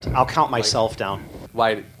I'll count myself down.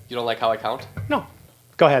 Why? You don't like how I count? No.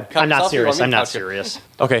 Go ahead. Count I'm not yourself, serious. you want me I'm to not count you? serious.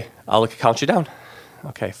 Okay, I'll count you down.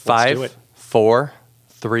 Okay, do 5, it. 4,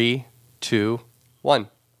 3, 2, 1.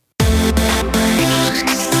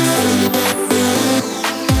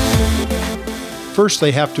 First,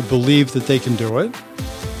 they have to believe that they can do it.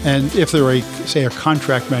 And if they're a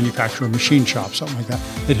contract manufacturer, machine shop, something like that,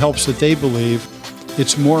 it helps that they believe.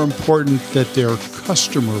 It's more important that their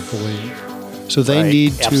customer believe. So they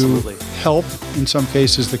need to help, in some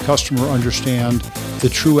cases, the customer understand the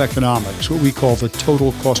true economics, what we call the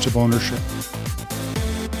total cost of ownership.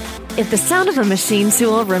 If the sound of a machine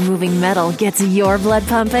tool removing metal gets your blood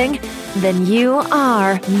pumping, then you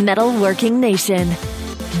are Metalworking Nation.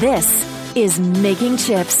 This is Making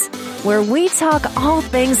Chips, where we talk all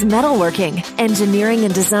things metalworking, engineering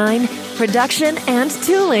and design, production and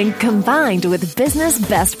tooling combined with business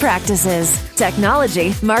best practices,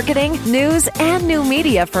 technology, marketing, news, and new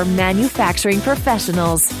media for manufacturing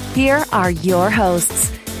professionals. Here are your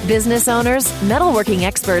hosts, business owners, metalworking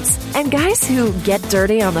experts, and guys who get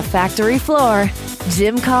dirty on the factory floor,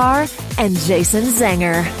 Jim Carr and Jason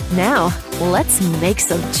Zenger. Now, let's make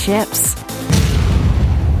some chips.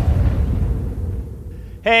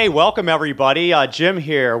 Hey, welcome everybody. Jim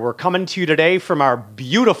here. We're coming to you today from our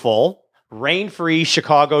beautiful, rain-free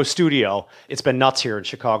Chicago studio. It's been nuts here in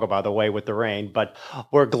Chicago, by the way, with the rain, but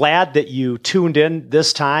we're glad that you tuned in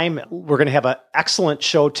this time. We're going to have an excellent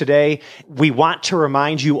show today. We want to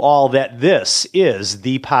remind you all that this is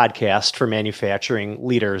the podcast for manufacturing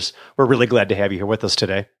leaders. We're really glad to have you here with us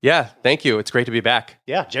today. Yeah, thank you. It's great to be back.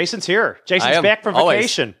 Yeah, Jason's here. Jason's back from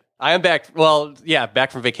vacation. Always. I am back. Well, yeah,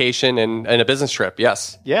 back from vacation and a business trip.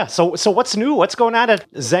 Yes. Yeah. So what's new? What's going on at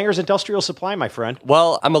Zenger's Industrial Supply, my friend?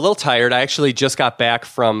 Well, I'm a little tired. I actually just got back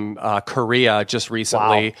from Korea just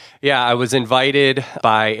recently. Wow. Yeah, I was invited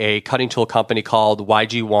by a cutting tool company called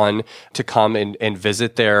YG1 to come and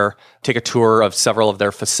visit take a tour of several of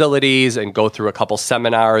their facilities and go through a couple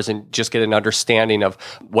seminars and just get an understanding of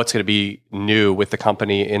what's going to be new with the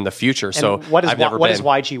company in the future. And so what is I've never what been. is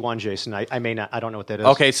YG1, Jason? I don't know what that is.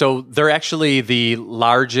 Okay, so they're actually the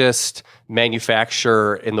largest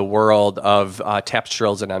manufacturer in the world of taps,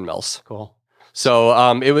 drills, and end mills. Cool.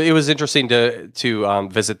 So it was interesting to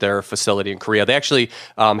visit their facility in Korea. They actually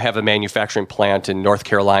have a manufacturing plant in North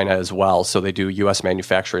Carolina as well, so they do U.S.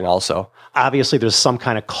 manufacturing also. Obviously, there's some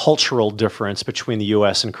kind of cultural difference between the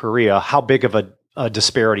U.S. and Korea. How big of a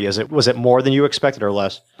disparity is it? Was it more than you expected or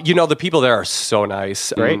less? You know, the people there are so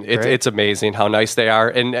nice. Great, It's amazing how nice they are.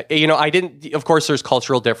 And, of course, there's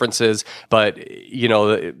cultural differences, but,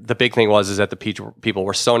 the big thing is that the people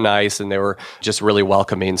were so nice and they were just really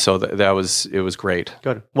welcoming. So it was great.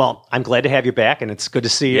 Good. Well, I'm glad to have you back, and it's good to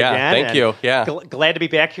see you again. Yeah, thank you. Yeah. Glad to be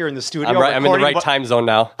back here in the studio. I'm in the right time zone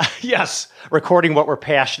now. Yes. Recording what we're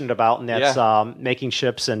passionate about, and that's making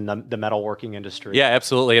chips and the metalworking industry. Yeah,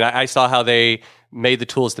 absolutely. And I saw how they made the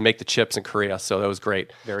tools to make the chips in Korea, so that was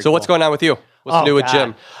great. Very so cool. What's going on with you? What's new with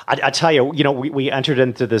Jim? I tell you, we entered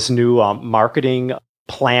into this new marketing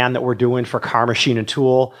plan that we're doing for Car Machine and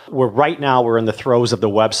Tool. Right now we're in the throes of the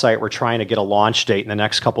website. We're trying to get a launch date in the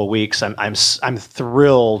next couple of weeks. I'm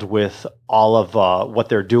thrilled with all of what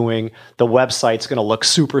they're doing. The website's going to look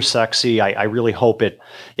super sexy. I really hope it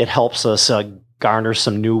helps us garner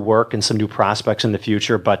some new work and some new prospects in the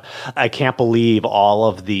future. But I can't believe all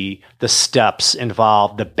of the steps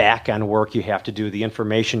involved, the back end work you have to do, the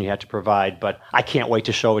information you have to provide. But I can't wait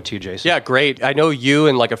to show it to you, Jason. Yeah, great. I know you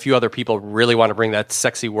and like a few other people really want to bring that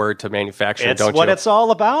sexy word to manufacturing, don't you? It's what it's all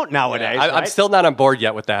about nowadays. Yeah, I'm still not on board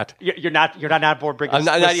yet with that. You're not on board bringing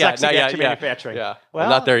not yet, sexy not to yet, manufacturing. Yeah, well, I'm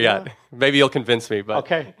not there yet. Maybe you'll convince me. But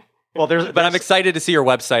okay. Well, but I'm excited to see your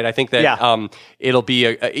website. I think that it'll be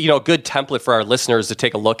a good template for our listeners to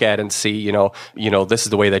take a look at and see. This is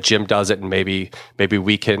the way that Jim does it, and maybe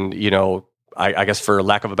we can I guess for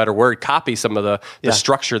lack of a better word, copy some of the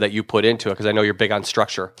structure that you put into it, because I know you're big on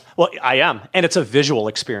structure. Well, I am, and it's a visual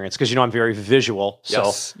experience because I'm very visual.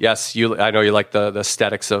 Yes. I know you like the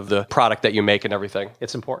aesthetics of the product that you make and everything.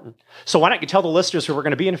 It's important. So why don't you tell the listeners who we're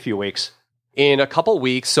going to be in a few weeks? In a couple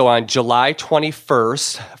weeks, so on July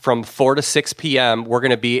 21st from 4 to 6 p.m., we're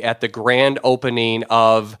going to be at the grand opening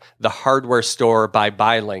of the hardware store by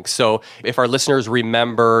BuyLink. So if our listeners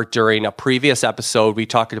remember, during a previous episode, we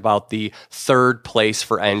talked about the third place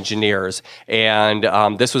for engineers. And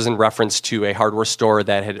this was in reference to a hardware store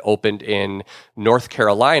that had opened in North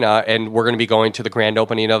Carolina. And we're going to be going to the grand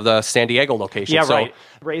opening of the San Diego location. Yeah, right.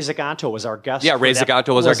 Ray Zaganto was our guest. Yeah, Ray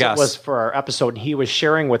Zaganto was our guest. Was for our episode, and he was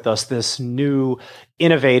sharing with us this new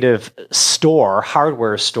innovative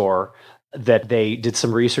hardware store, that they did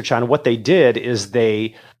some research on. What they did is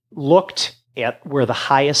they looked at where the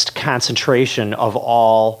highest concentration of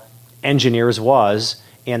all engineers was,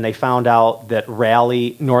 and they found out that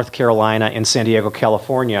Raleigh, North Carolina, and San Diego,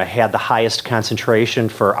 California had the highest concentration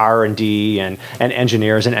for R&D and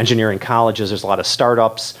engineers and engineering colleges. There's a lot of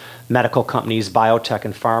startups, medical companies, biotech,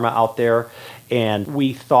 and pharma out there. And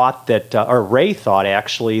we thought that, or Ray thought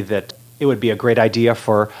actually, that it would be a great idea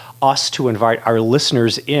for us to invite our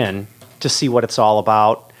listeners in to see what it's all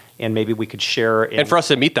about. And maybe we could share, and for us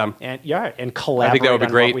to meet them, and collaborate. I think that would be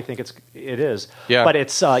on great. what we think it is. Yeah. But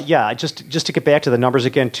it's just to get back to the numbers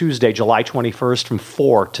again. Tuesday, July 21st, from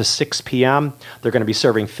 4 to 6 p.m. They're going to be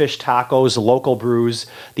serving fish tacos, local brews.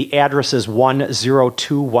 The address is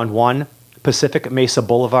 10211 Pacific Mesa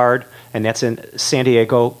Boulevard, and that's in San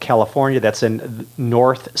Diego, California. That's in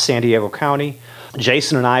North San Diego County.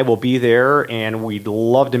 Jason and I will be there, and we'd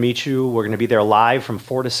love to meet you. We're going to be there live from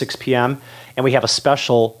 4 to 6 p.m., and we have a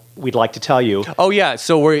special we'd like to tell you. Oh, yeah.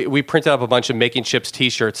 So we printed up a bunch of Making Chips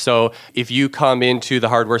t-shirts. So if you come into the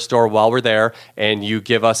hardware store while we're there and you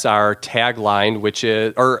give us our tagline, which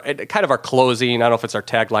is, or kind of our closing, I don't know if it's our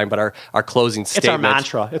tagline, but our closing statement. It's our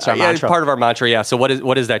mantra. It's part of our mantra, yeah. So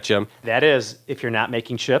what is that, Jim? That is, if you're not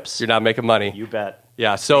making chips, you're not making money. You bet.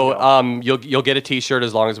 Yeah, so you'll get a t-shirt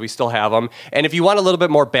as long as we still have them. And if you want a little bit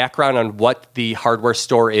more background on what the hardware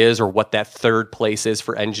store is or what that third place is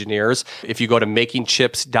for engineers, if you go to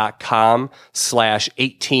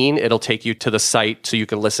makingchips.com/18, it'll take you to the site so you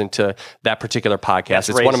can listen to that particular podcast.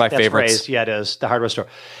 It's one of my favorites. Yeah, it is, the hardware store.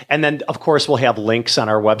 And then, of course, we'll have links on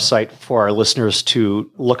our website for our listeners to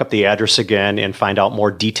look up the address again and find out more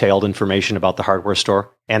detailed information about the hardware store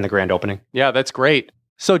and the grand opening. Yeah, that's great.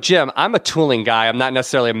 So, Jim, I'm a tooling guy. I'm not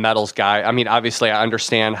necessarily a metals guy. I mean, obviously, I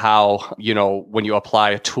understand how, when you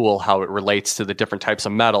apply a tool, how it relates to the different types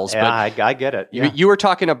of metals. Yeah, but I get it. Yeah. You were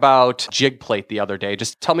talking about jig plate the other day.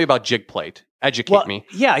 Just tell me about jig plate. Educate me.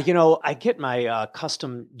 Yeah, I get my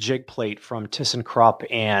custom jig plate from ThyssenKrupp,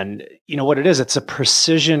 and you know what it is? It's a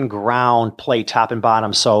precision ground plate, top and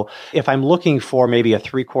bottom. So if I'm looking for maybe a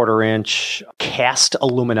 3/4 inch cast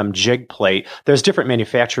aluminum jig plate, there's different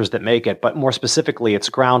manufacturers that make it, but more specifically, it's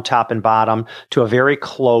ground top and bottom to a very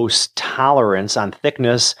close tolerance on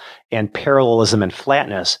thickness and parallelism and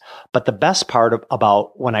flatness. But the best part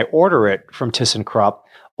about when I order it from ThyssenKrupp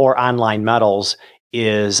or Online Metals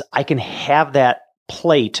is I can have that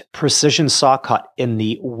plate precision saw cut in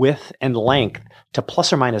the width and length to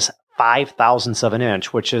plus or minus 5/1000ths of an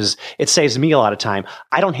inch, which is, it saves me a lot of time.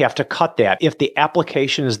 I don't have to cut that. If the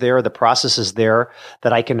application is there, the process is there,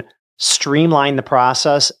 that I can streamline the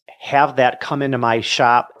process, have that come into my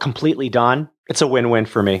shop completely done. It's a win-win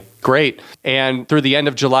for me. Great. And through the end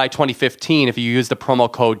of July 2015, if you use the promo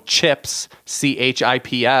code CHIPS,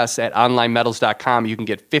 CHIPS, at onlinemetals.com, you can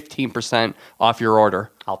get 15% off your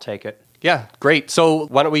order. I'll take it. Yeah, great. So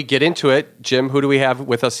why don't we get into it? Jim, who do we have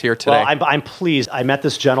with us here today? Well, I'm pleased. I met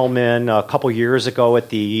this gentleman a couple years ago at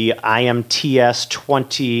the IMTS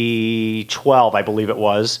 2012, I believe it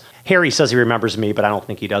was. Harry says he remembers me, but I don't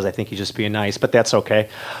think he does. I think he's just being nice, but that's okay.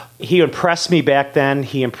 He impressed me back then.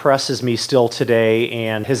 He impresses me still today,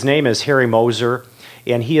 and his name is Harry Moser,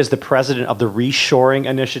 and he is the president of the Reshoring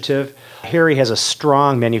Initiative. Harry has a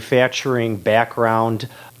strong manufacturing background.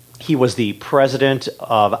 He was the president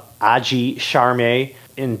of Aji Sharme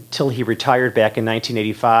until he retired back in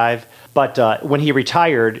 1985. But when he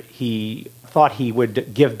retired, he thought he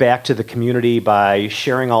would give back to the community by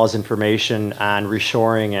sharing all his information on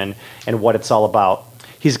reshoring and what it's all about.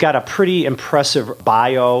 He's got a pretty impressive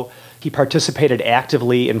bio. He participated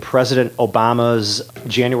actively in President Obama's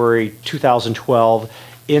January 2012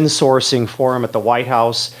 insourcing forum at the White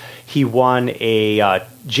House. He won a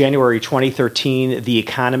January 2013 The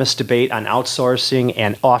Economist debate on outsourcing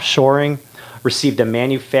and offshoring, received a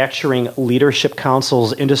Manufacturing Leadership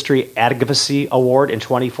Council's Industry Advocacy Award in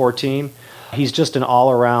 2014. He's just an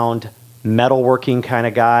all-around metalworking kind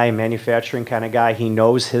of guy, manufacturing kind of guy. He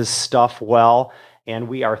knows his stuff well, and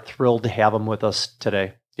we are thrilled to have him with us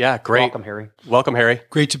today. Yeah, great. Welcome, Harry. Welcome, Harry.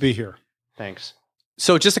 Great to be here. Thanks.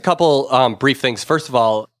 So just a couple brief things. First of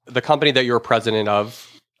all, the company that you're president of,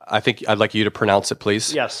 I think I'd like you to pronounce it,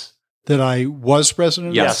 please. Yes. That I was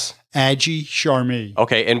president Yes. of? Aji Sharme.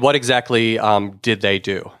 Okay, and what exactly did they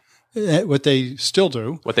do? What they still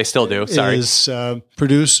do. What they still do, sorry. Is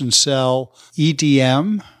produce and sell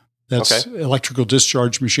EDM, that's electrical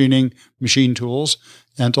discharge machining, machine tools,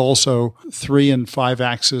 and also 3- and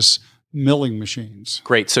 5-axis milling machines.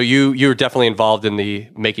 Great. So you're definitely involved in the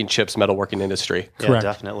making chips metalworking industry. Yeah, Correct.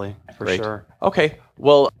 definitely. For Great. sure. Okay.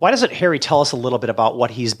 Well, Why doesn't Harry tell us a little bit about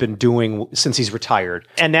what he's been doing since he's retired?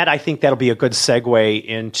 And I think that'll be a good segue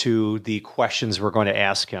into the questions we're going to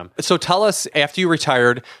ask him. so tell us, after you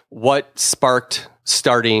retired, what sparked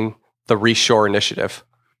starting the Reshore initiative?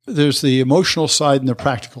 There's the emotional side and the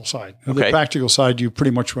practical side. The Okay. practical side, you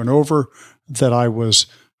pretty much went over, that I was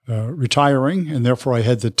retiring, and therefore I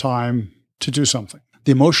had the time to do something.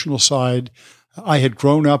 The emotional side, I had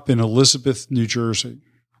grown up in Elizabeth, New Jersey,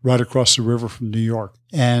 right across the river from New York.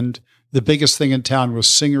 And the biggest thing in town was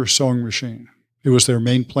Singer Sewing Machine. It was their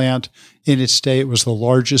main plant. In its day, it was the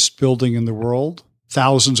largest building in the world,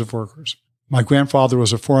 thousands of workers. My grandfather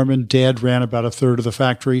was a foreman. Dad ran about a third of the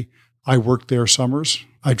factory. I worked there summers.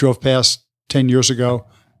 I drove past 10 years ago,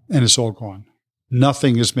 and it's all gone.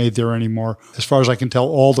 Nothing is made there anymore. As far as I can tell,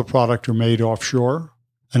 all the product are made offshore.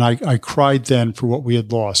 And I cried then for what we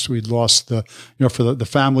had lost. We'd lost for the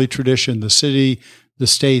family tradition, the city, the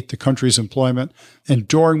state, the country's employment. And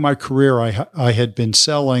during my career, I had been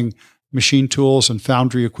selling machine tools and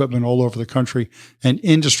foundry equipment all over the country, and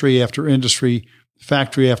industry after industry,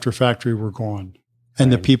 factory after factory were gone.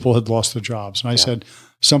 And the people had lost their jobs. And I said,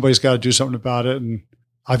 somebody's got to do something about it. And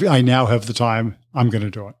I now have the time. I'm going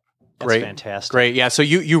to do it. That's Great. fantastic. Great. Yeah. So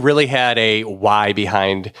you really had a why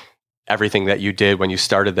behind everything that you did when you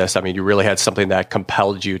started this. I mean, you really had something that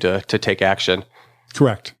compelled you to take action.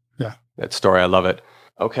 Correct. Yeah. That story, I love it.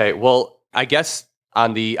 Okay. Well, I guess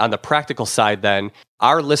on the practical side then,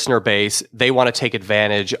 our listener base, they want to take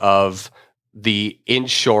advantage of the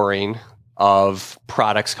inshoring of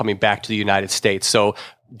products coming back to the United States. So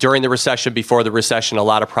during the recession, before the recession, a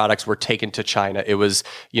lot of products were taken to China. It was,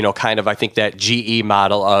 kind of, I think, that GE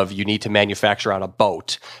model of you need to manufacture on a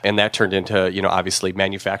boat. And that turned into, obviously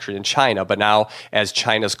manufactured in China. But now, as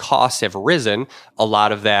China's costs have risen, a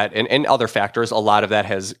lot of that, and other factors, a lot of that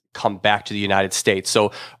has come back to the United States.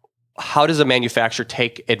 So how does a manufacturer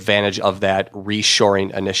take advantage of that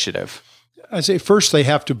reshoring initiative? I say first they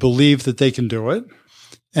have to believe that they can do it.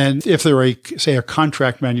 And if they're a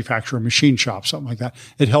contract manufacturer, a machine shop, something like that,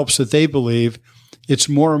 it helps that they believe. It's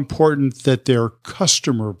more important that their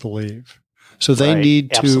customer believe. So they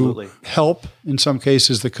need to help, in some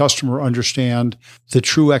cases, the customer understand the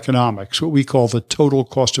true economics, what we call the total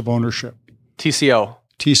cost of ownership. TCO.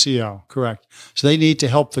 TCO, correct. So they need to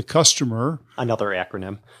help the customer. Another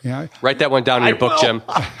acronym. Yeah. Write that one down in your book, Jim.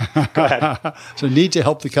 Go ahead. So need to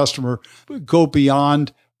help the customer go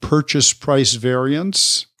beyond purchase price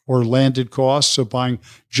variance or landed costs, so buying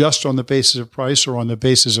just on the basis of price or on the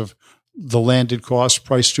basis of the landed cost,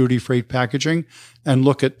 price, duty, freight, packaging, and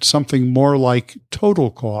look at something more like total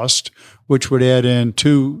cost, which would add in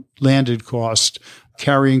to landed cost,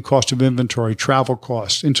 carrying cost of inventory, travel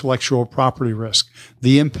costs, intellectual property risk,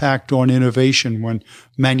 the impact on innovation when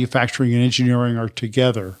manufacturing and engineering are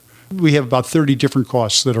together. We have about 30 different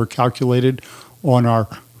costs that are calculated on our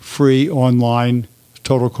free online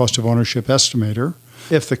total cost of ownership estimator.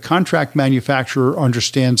 If the contract manufacturer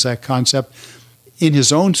understands that concept, in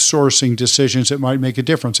his own sourcing decisions, it might make a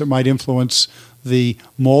difference. It might influence the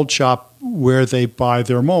mold shop where they buy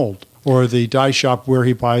their mold, or the die shop where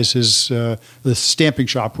he buys the stamping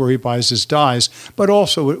shop where he buys his dies. But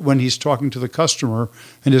also when he's talking to the customer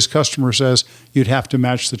and his customer says, you'd have to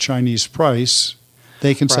match the Chinese price,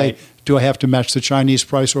 they can say, do I have to match the Chinese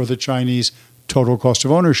price or the Chinese total cost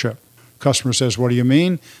of ownership? Customer says, what do you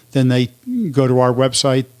mean? Then they go to our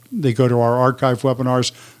website, they go to our archive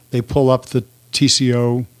webinars, they pull up the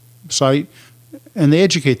TCO site, and they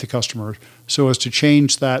educate the customer so as to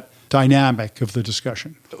change that dynamic of the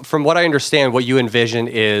discussion. From what I understand, what you envision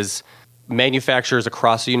is manufacturers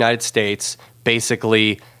across the United States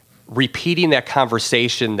basically repeating that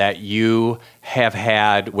conversation that you have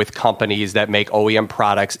had with companies that make OEM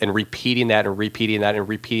products and repeating that and repeating that and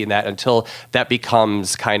repeating that until that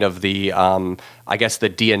becomes kind of the, I guess, the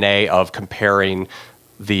DNA of comparing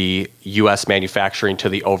the U.S. manufacturing to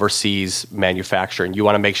the overseas manufacturing. You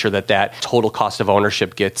want to make sure that that total cost of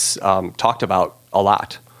ownership gets talked about a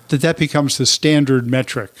lot. That becomes the standard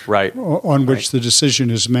metric on which the decision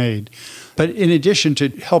is made. But in addition to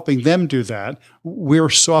helping them do that, we're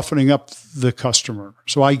softening up the customer.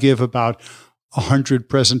 So I give about 100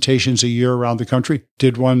 presentations a year around the country.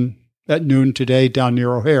 Did one at noon today down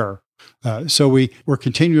near O'Hare. So we're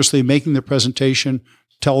continuously making the presentation,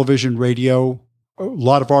 television, radio, a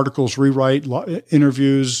lot of articles, rewrite,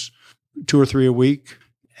 interviews, 2 or 3 a week.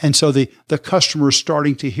 And so the customer's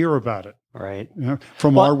starting to hear about it. Right.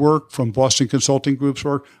 From our work, from Boston Consulting Group's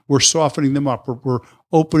work, we're softening them up. We're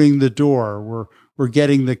opening the door. We're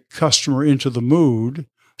getting the customer into the mood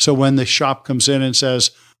So when the shop comes in and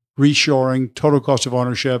says, reshoring, total cost of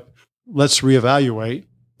ownership, let's reevaluate,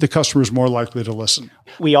 the customer is more likely to listen.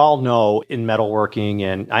 We all know in metalworking,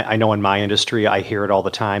 and I know in my industry, I hear it all the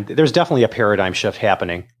time, there's definitely a paradigm shift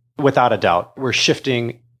happening, without a doubt. We're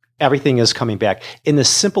shifting. Everything is coming back. In the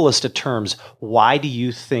simplest of terms, why do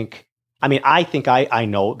you think, I think I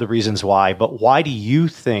know the reasons why, but why do you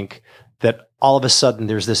think that all of a sudden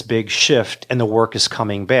there's this big shift and the work is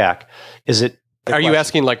coming back? Is it? Are you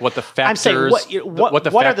asking like what the factors? I'm saying what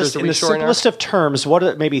the factors in the simplest of terms? What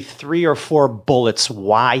are maybe 3 or 4 bullets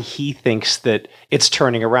why he thinks that it's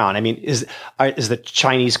turning around? Is the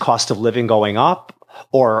Chinese cost of living going up?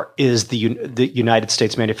 Or is the United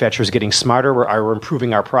States manufacturers getting smarter? Are we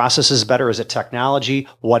improving our processes better? Is it technology?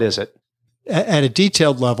 What is it? At a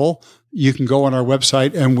detailed level, you can go on our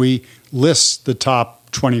website and we list the top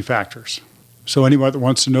 20 factors. So anyone that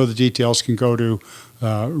wants to know the details can go to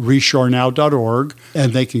reshorenow.org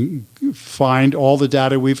and they can find all the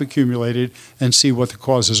data we've accumulated and see what the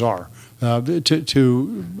causes are.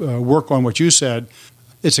 To work on what you said,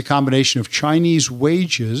 it's a combination of Chinese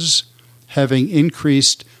wages having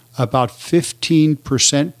increased about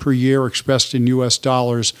 15% per year expressed in U.S.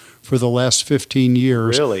 dollars for the last 15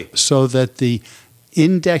 years. Really? So that the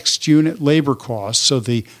indexed unit labor cost, so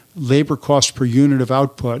the labor cost per unit of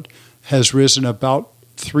output, has risen about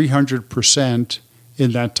 300%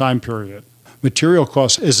 in that time period. Material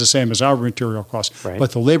cost is the same as our material cost, right,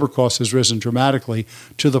 but the labor cost has risen dramatically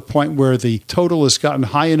to the point where the total has gotten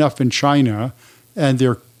high enough in China and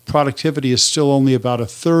their productivity is still only about a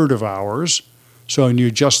third of ours. So when you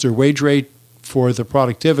adjust their wage rate for the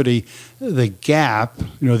productivity, the gap,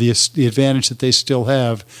 the advantage that they still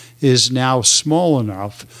have is now small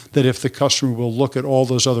enough that if the customer will look at all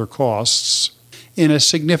those other costs, in a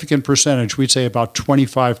significant percentage, we'd say about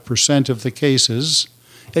 25% of the cases,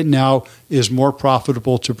 it now is more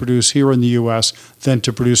profitable to produce here in the U.S. than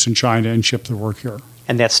to produce in China and ship the work here.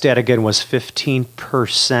 And that stat again was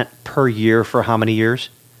 15% per year for how many years?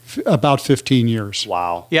 About 15 years.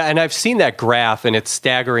 Wow. Yeah, and I've seen that graph, and it's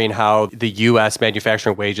staggering how the U.S.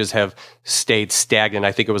 manufacturing wages have stayed stagnant.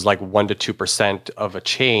 I think it was like 1% to 2% of a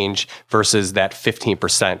change versus that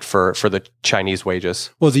 15% for the Chinese wages.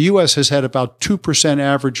 Well, the U.S. has had about 2%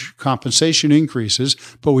 average compensation increases,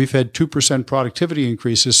 but we've had 2% productivity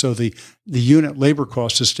increases, so the unit labor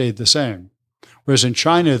cost has stayed the same. Whereas in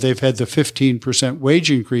China, they've had the 15% wage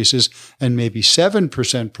increases and maybe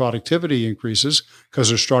 7% productivity increases because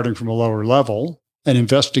they're starting from a lower level and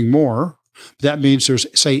investing more. That means there's,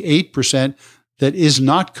 say, 8% that is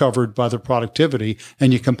not covered by the productivity,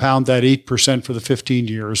 and you compound that 8% for the 15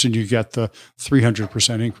 years, and you get the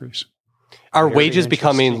 300% increase. Are wages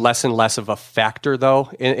becoming less and less of a factor, though,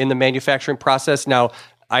 in the manufacturing process? Now,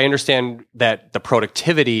 I understand that the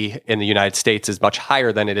productivity in the United States is much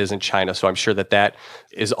higher than it is in China, so I'm sure that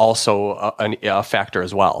is also a factor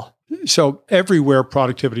as well. So everywhere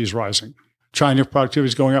productivity is rising. China productivity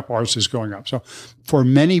is going up, ours is going up. So for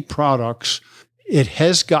many products, it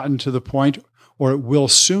has gotten to the point, or it will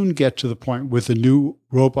soon get to the point with the new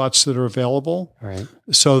robots that are available, right,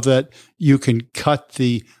 so that you can cut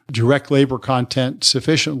the direct labor content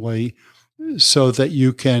sufficiently so that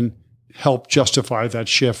you can help justify that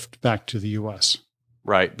shift back to the U.S.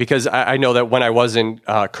 Right, because I know that when I was in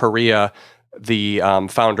Korea, the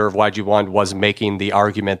founder of YG1 was making the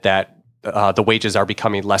argument that the wages are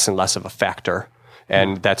becoming less and less of a factor,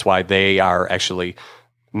 and that's why they are actually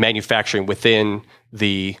manufacturing within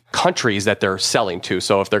the countries that they're selling to.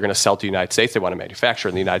 So if they're going to sell to the United States, they want to manufacture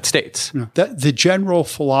in the United States. Yeah. The general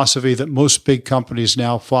philosophy that most big companies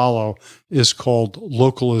now follow is called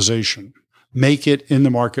localization. Make it in the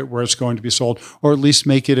market where it's going to be sold, or at least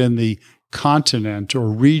make it in the continent or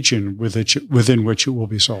region within which it will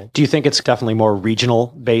be sold. Do you think it's definitely more regional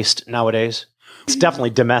based nowadays? It's definitely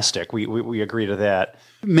domestic. We agree to that.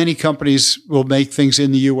 Many companies will make things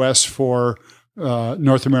in the U.S. for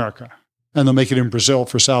North America, and they'll make it in Brazil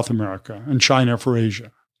for South America and China for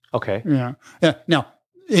Asia. Okay. Yeah. Now,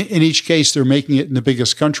 in each case, they're making it in the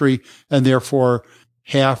biggest country, and therefore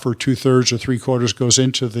half or 2/3 or 3/4 goes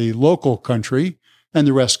into the local country, and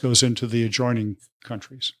the rest goes into the adjoining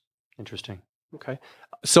countries. Interesting. Okay.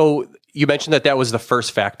 So you mentioned that was the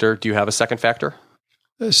first factor. Do you have a second factor?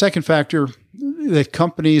 The second factor, that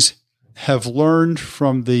companies have learned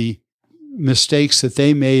from the mistakes that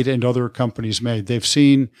they made and other companies made. They've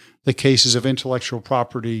seen the cases of intellectual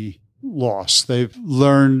property loss. They've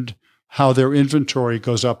learned how their inventory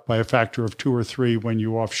goes up by a factor of 2 or 3 when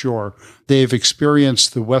you offshore. They've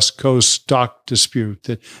experienced the West Coast dock dispute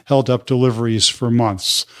that held up deliveries for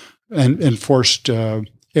months and forced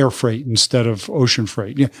air freight instead of ocean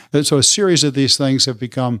freight. Yeah. So a series of these things have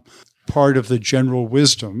become part of the general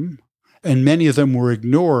wisdom, and many of them were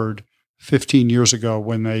ignored 15 years ago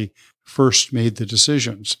when they first made the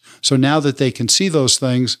decisions. So now that they can see those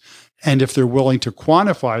things, and if they're willing to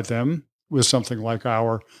quantify them with something like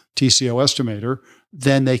our TCO estimator,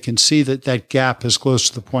 then they can see that that gap is close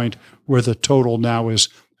to the point where the total now is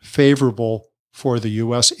favorable for the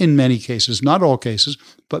U.S. in many cases, not all cases,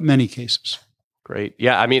 but many cases. Great.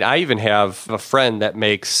 Yeah. I mean, I even have a friend that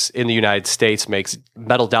in the United States, makes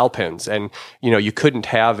metal dowel pins. And, you couldn't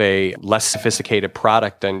have a less sophisticated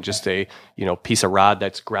product than just a, piece of rod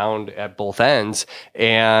that's ground at both ends.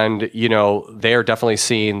 And, they're definitely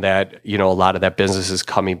seeing that, a lot of that business is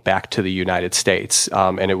coming back to the United States.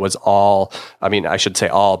 And it was all, I should say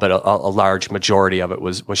all, but a large majority of it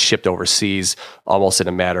was shipped overseas almost in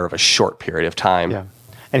a matter of a short period of time. Yeah.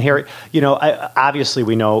 And Harry, obviously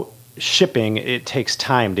we know shipping, it takes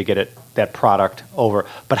time to get that product over.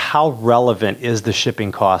 But how relevant is the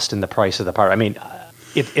shipping cost in the price of the part? I mean,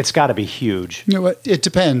 it's got to be huge. It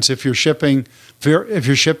depends. If you're shipping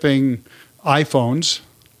iPhones,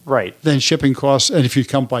 right, then shipping costs, and if you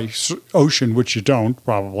come by ocean, which you don't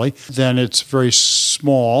probably, then it's very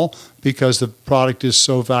small because the product is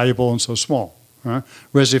so valuable and so small.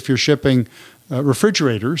 Whereas if you're shipping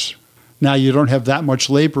refrigerators, now you don't have that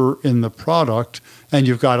much labor in the product, and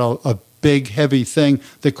you've got a big, heavy thing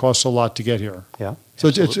that costs a lot to get here. Yeah. So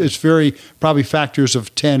it's very, probably factors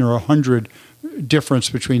of 10 or 100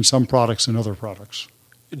 difference between some products and other products.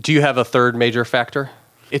 Do you have a third major factor?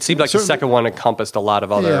 It seemed like the second one encompassed a lot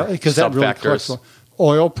of other sub-factors. Really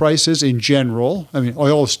oil prices in general. I mean,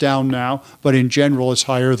 oil is down now, but in general it's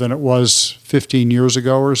higher than it was 15 years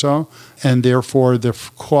ago or so. And therefore, the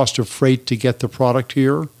cost of freight to get the product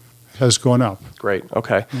here has gone up. Great.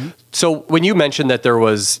 Okay. Mm-hmm. So when you mentioned that there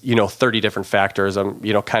was, 30 different factors, I'm,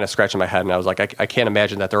 kind of scratching my head, and I was like, I can't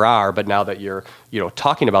imagine that there are. But now that you're,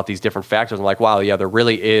 talking about these different factors, I'm like, wow, yeah, there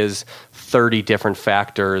really is 30 different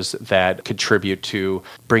factors that contribute to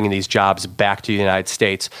bringing these jobs back to the United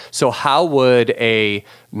States. So how would a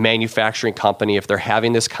manufacturing company, if they're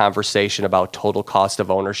having this conversation about total cost of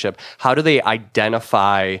ownership, how do they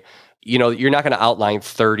identify? You're not going to outline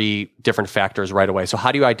 30 different factors right away. So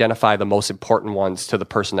how do you identify the most important ones to the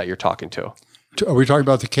person that you're talking to? Are we talking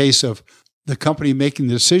about the case of the company making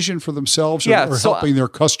the decision for themselves, or helping their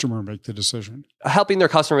customer make the decision? Helping their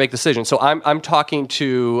customer make the decision. So I'm talking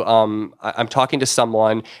to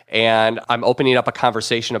someone, and I'm opening up a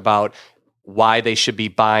conversation about why they should be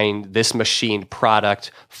buying this machine product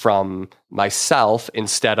from myself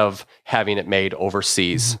instead of having it made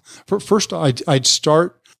overseas. First, I'd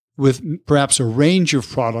start with perhaps a range of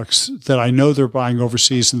products that I know they're buying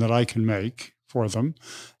overseas and that I can make for them,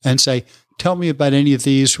 and say, tell me about any of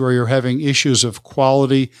these where you're having issues of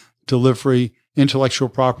quality, delivery, intellectual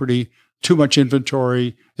property, too much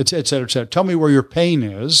inventory, et cetera, et cetera. Tell me where your pain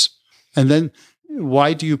is, and then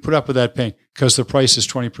why do you put up with that pain? Because the price is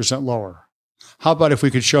 20% lower. How about if we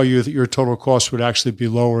could show you that your total cost would actually be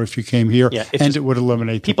lower if you came here, and it would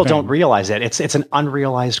eliminate people the pain? Don't realize that. It's an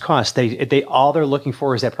unrealized cost. They all they're looking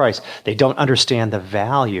for is that price. They don't understand the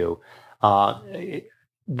value.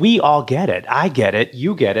 We all get it. I get it.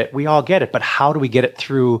 You get it. We all get it. But how do we get it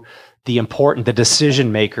through the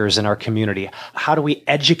decision makers in our community? How do we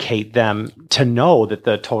educate them to know that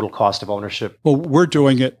the total cost of ownership? Well, we're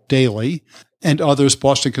doing it daily. And others,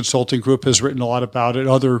 Boston Consulting Group has written a lot about it.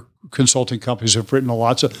 Other consulting companies have written a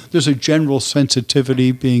lot. So there's a general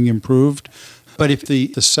sensitivity being improved. But if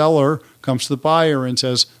the seller comes to the buyer and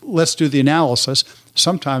says, let's do the analysis,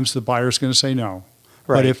 sometimes the buyer's going to say no.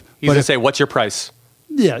 Right. He's going to say, what's your price?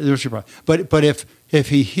 Yeah, what's your price? But if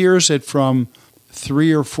he hears it from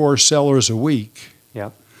 3 or 4 sellers a week,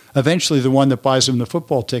 eventually the one that buys him the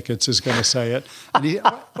football tickets is going to say it. And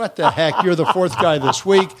what the heck? You're the 4th guy this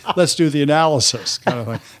week. Let's do the analysis, kind of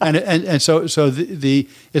thing. And so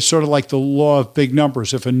it's sort of like the law of big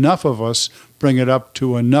numbers. If enough of us bring it up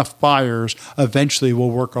to enough buyers, eventually we'll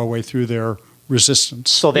work our way through their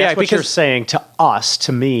resistance. So that's what you're saying to us,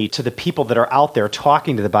 to me, to the people that are out there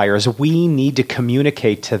talking to the buyers. We need to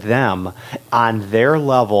communicate to them on their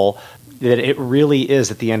level that it really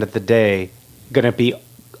is, at the end of the day, going to be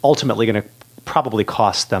ultimately going to probably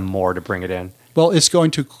cost them more to bring it in. Well, it's going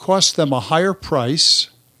to cost them a higher price.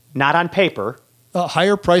 Not on paper. A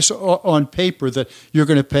higher price on paper that you're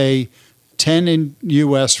going to pay 10 in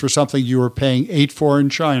U.S. for something you were paying 8 for in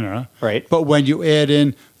China. Right. But when you add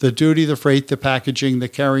in the duty, the freight, the packaging, the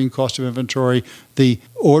carrying cost of inventory, the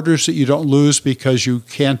orders that you don't lose because you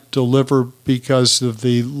can't deliver because of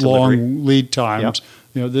the long lead times,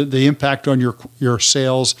 the impact on your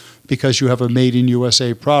sales because you have a made in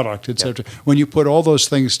USA product, et cetera. When you put all those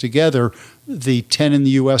things together, the 10 in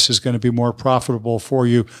the US is going to be more profitable for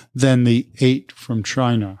you than the 8 from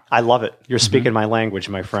China. I love it. You're speaking my language,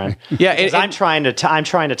 my friend. Yeah, I'm trying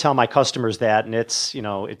to tell my customers that, and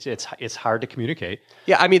it's hard to communicate.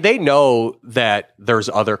 Yeah, I mean, they know that there's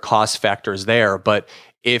other cost factors there, but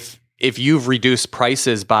if you've reduced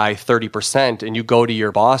prices by 30% and you go to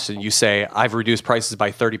your boss and you say, I've reduced prices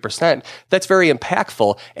by 30%, that's very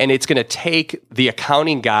impactful. And it's going to take the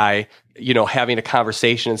accounting guy, having a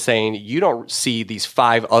conversation and saying, you don't see these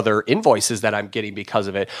 5 other invoices that I'm getting because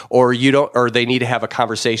of it. Or they need to have a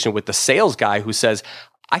conversation with the sales guy who says,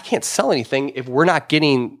 I can't sell anything if we're not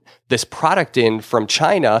getting this product in from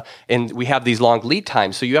China and we have these long lead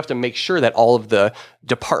times. So you have to make sure that all of the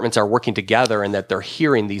departments are working together and that they're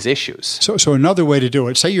hearing these issues. So another way to do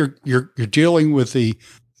it, say you're dealing with the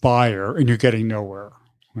buyer and you're getting nowhere,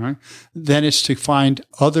 right? Then it's to find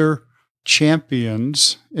other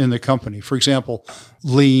champions in the company. For example,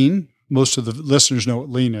 lean. Most of the listeners know what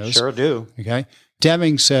lean is. Sure do. Okay.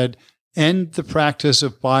 Deming said, end the practice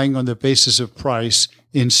of buying on the basis of price.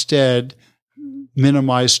 Instead,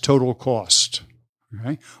 minimize total cost.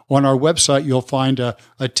 Okay? On our website, you'll find a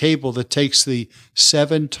table that takes the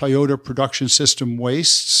 7 Toyota production system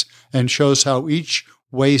wastes and shows how each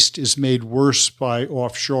waste is made worse by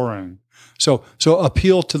offshoring. So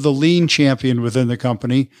appeal to the lean champion within the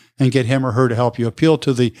company and get him or her to help you. Appeal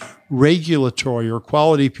to the regulatory or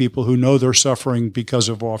quality people who know they're suffering because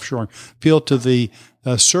of offshoring. Appeal to the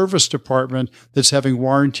service department that's having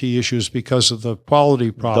warranty issues because of the quality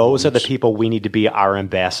problems. Those are the people we need to be our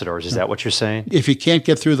ambassadors. Is that what you're saying? If you can't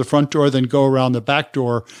get through the front door, then go around the back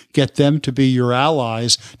door. Get them to be your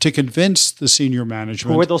allies to convince the senior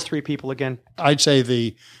management. Who are those 3 people again? I'd say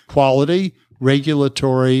the quality,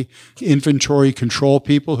 regulatory, inventory control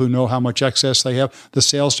people who know how much excess they have, the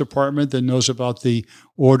sales department that knows about the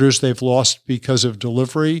orders they've lost because of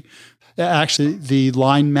delivery. Actually, the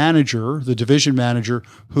line manager, the division manager,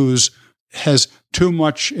 has too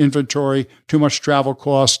much inventory, too much travel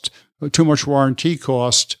cost, too much warranty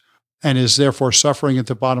cost, and is therefore suffering at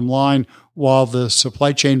the bottom line, while the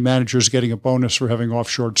supply chain manager is getting a bonus for having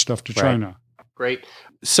offshored stuff to China. Great.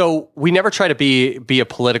 So we never try to be a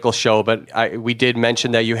political show, but we did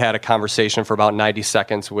mention that you had a conversation for about 90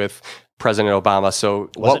 seconds with President Obama.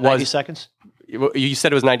 So was it 90 seconds? You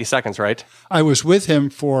said it was 90 seconds, right? I was with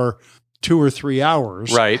him for 2 or 3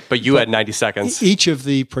 hours. Right, but you had 90 seconds. Each of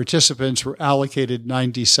the participants were allocated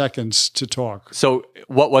 90 seconds to talk. So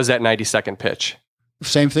what was that 90-second pitch?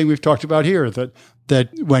 Same thing we've talked about here, that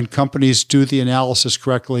when companies do the analysis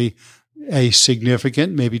correctly, a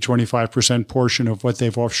significant, maybe 25% portion of what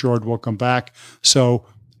they've offshored will come back. So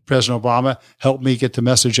President Obama helped me get the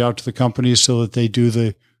message out to the companies so that they do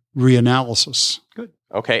the reanalysis. Good.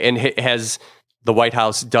 Okay. And has the White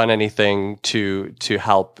House done anything to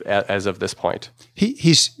help as of this point?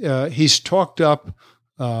 He's talked up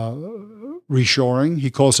reshoring.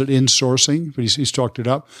 He calls it insourcing, but he's talked it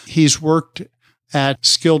up. He's worked at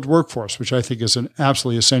skilled workforce, which I think is an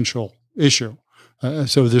absolutely essential issue.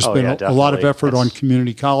 So there's been a lot of effort on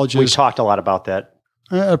community colleges. We've talked a lot about that.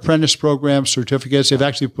 Apprentice programs, certificates. They've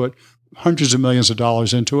actually put hundreds of millions of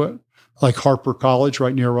dollars into it. Like Harper College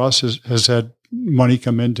right near us has had money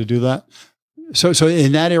come in to do that. So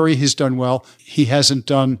in that area, he's done well. He hasn't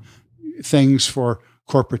done things for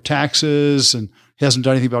corporate taxes, and he hasn't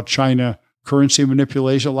done anything about China currency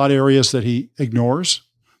manipulation, a lot of areas that he ignores.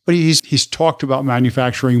 But he's talked about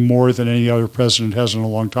manufacturing more than any other president has in a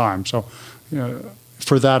long time. So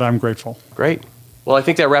for that, I'm grateful. Great. Well, I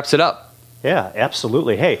think that wraps it up. Yeah,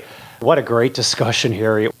 absolutely. Hey, what a great discussion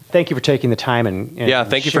here. Thank you for taking the time and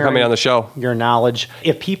thank you for coming on the show. Your knowledge.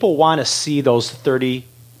 If people want to see those 30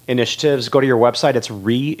 initiatives, go to your website. It's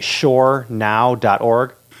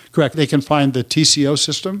reshorenow.org. Correct. They can find the TCO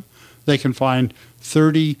system. They can find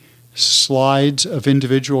 30 slides of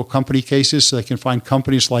individual company cases. So they can find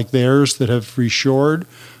companies like theirs that have reshored.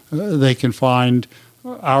 They can find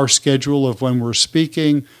our schedule of when we're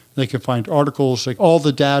speaking. They can find articles, like all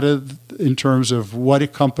the data in terms of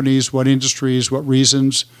what companies, what industries, what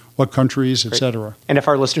reasons, what countries, et cetera. And if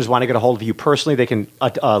our listeners want to get a hold of you personally, they can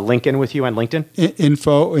link in with you on LinkedIn?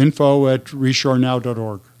 Info at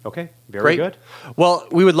reshorenow.org. Okay, very good. Well,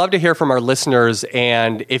 we would love to hear from our listeners,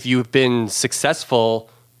 and if you've been successful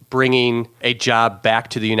bringing a job back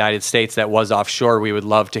to the United States that was offshore, we would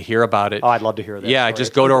love to hear about it. Oh, I'd love to hear that. Yeah, story.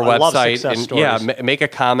 Just go to our website and stories. make a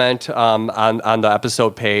comment on the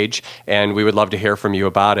episode page, and we would love to hear from you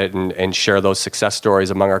about it and share those success stories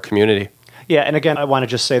among our community. Yeah, and again, I want to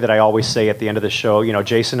just say that I always say at the end of the show,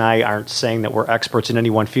 Jason and I aren't saying that we're experts in any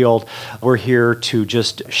one field. We're here to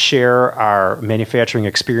just share our manufacturing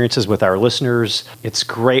experiences with our listeners. It's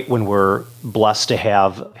great when we're blessed to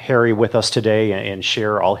have Harry with us today and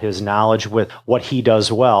share all his knowledge with what he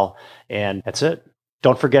does well. And that's it.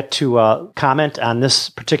 Don't forget to comment on this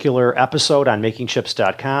particular episode on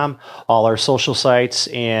makingchips.com, all our social sites.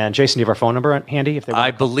 And Jason, do you have our phone number handy? I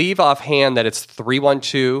believe offhand that it's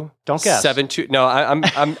 312. Don't guess. 72. No, I'm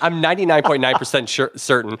 99.9%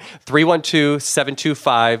 certain.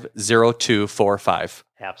 312-725-0245.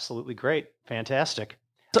 Absolutely great. Fantastic.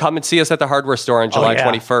 Come and see us at the hardware store on July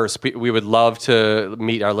 21st. We would love to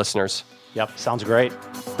meet our listeners. Yep. Sounds great.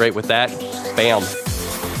 Great. With that, bam.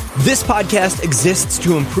 This podcast exists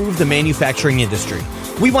to improve the manufacturing industry.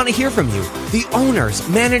 We want to hear from you, the owners,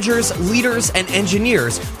 managers, leaders, and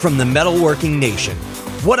engineers from the metalworking nation.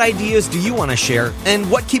 What ideas do you want to share,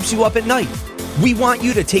 and what keeps you up at night? We want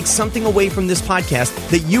you to take something away from this podcast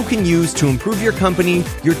that you can use to improve your company,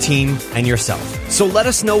 your team, and yourself. So let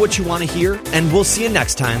us know what you want to hear, and we'll see you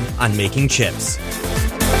next time on Making Chips.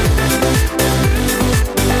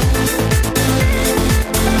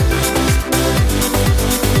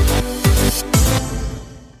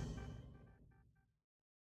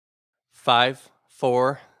 Five,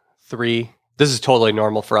 4, 3. This is totally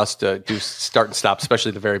normal for us to do start and stop,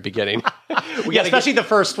 especially the very beginning. Especially the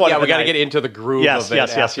first one. Yeah, we got to get into the groove of it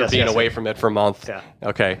after being away from it for a month. Yeah.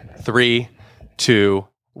 Okay, 3, 2,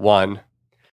 1.